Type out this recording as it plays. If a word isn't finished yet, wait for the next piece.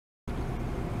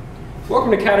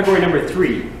Welcome to category number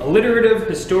 3, alliterative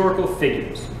historical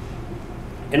figures.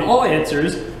 In all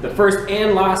answers, the first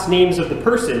and last names of the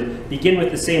person begin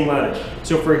with the same letter.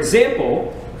 So for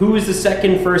example, who is the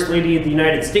second First Lady of the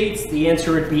United States? The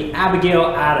answer would be Abigail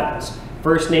Adams.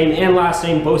 First name and last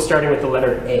name both starting with the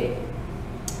letter A.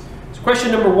 So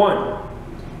question number 1.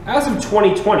 As of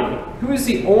 2020, who is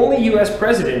the only US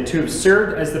president to have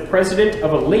served as the president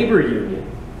of a labor union?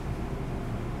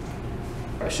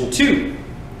 Question 2.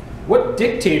 What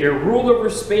dictator ruled over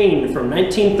Spain from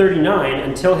 1939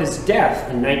 until his death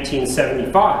in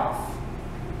 1975?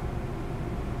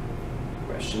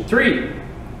 Question 3.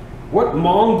 What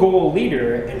Mongol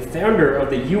leader and founder of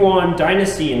the Yuan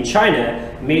dynasty in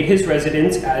China made his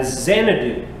residence as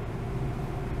Xanadu?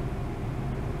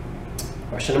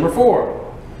 Question number 4.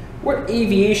 What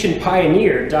aviation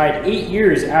pioneer died 8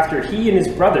 years after he and his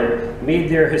brother made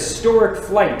their historic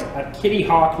flight at Kitty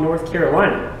Hawk, North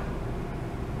Carolina?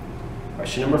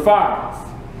 Question number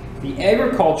 5. The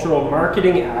Agricultural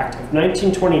Marketing Act of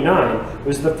 1929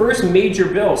 was the first major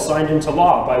bill signed into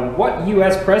law by what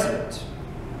US president?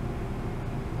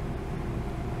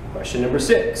 Question number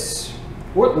 6.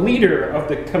 What leader of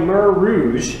the Khmer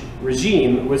Rouge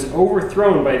regime was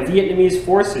overthrown by Vietnamese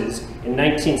forces in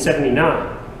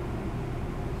 1979?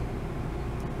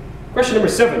 Question number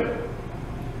 7.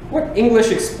 What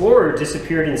English explorer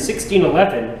disappeared in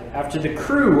 1611 after the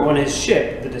crew on his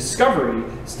ship, the Discovery,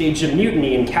 staged a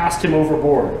mutiny and cast him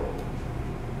overboard?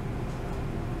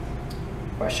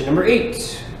 Question number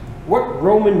 8. What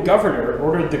Roman governor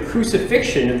ordered the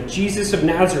crucifixion of Jesus of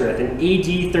Nazareth in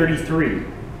AD 33?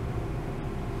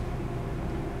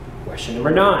 Question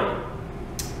number 9.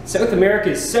 South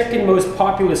America's second most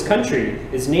populous country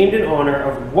is named in honor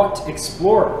of what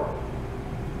explorer?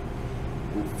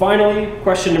 Finally,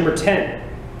 question number 10.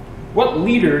 What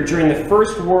leader during the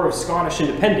First War of Scottish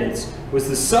Independence was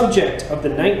the subject of the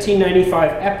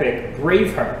 1995 epic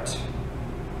Braveheart?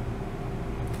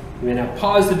 You may now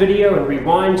pause the video and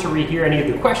rewind to rehear any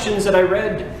of the questions that I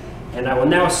read, and I will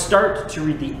now start to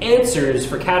read the answers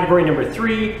for category number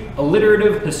 3,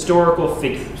 alliterative historical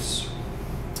figures.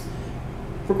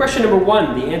 For question number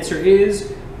 1, the answer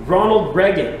is Ronald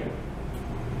Reagan.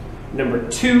 Number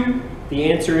 2,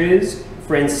 the answer is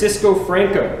Francisco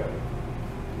Franco.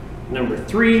 Number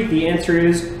 3, the answer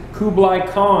is Kublai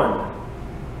Khan.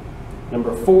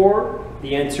 Number 4,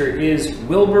 the answer is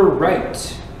Wilbur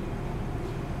Wright.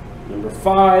 Number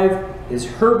 5 is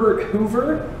Herbert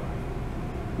Hoover.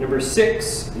 Number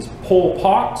 6 is Pol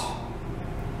Pot.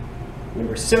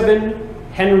 Number 7,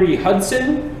 Henry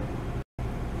Hudson.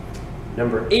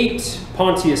 Number 8,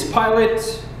 Pontius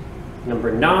Pilate.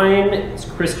 Number 9 is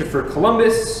Christopher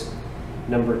Columbus.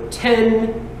 Number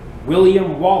 10,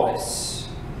 William Wallace.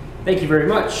 Thank you very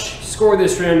much. Score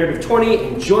this round out of 20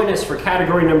 and join us for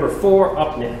category number 4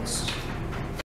 up next.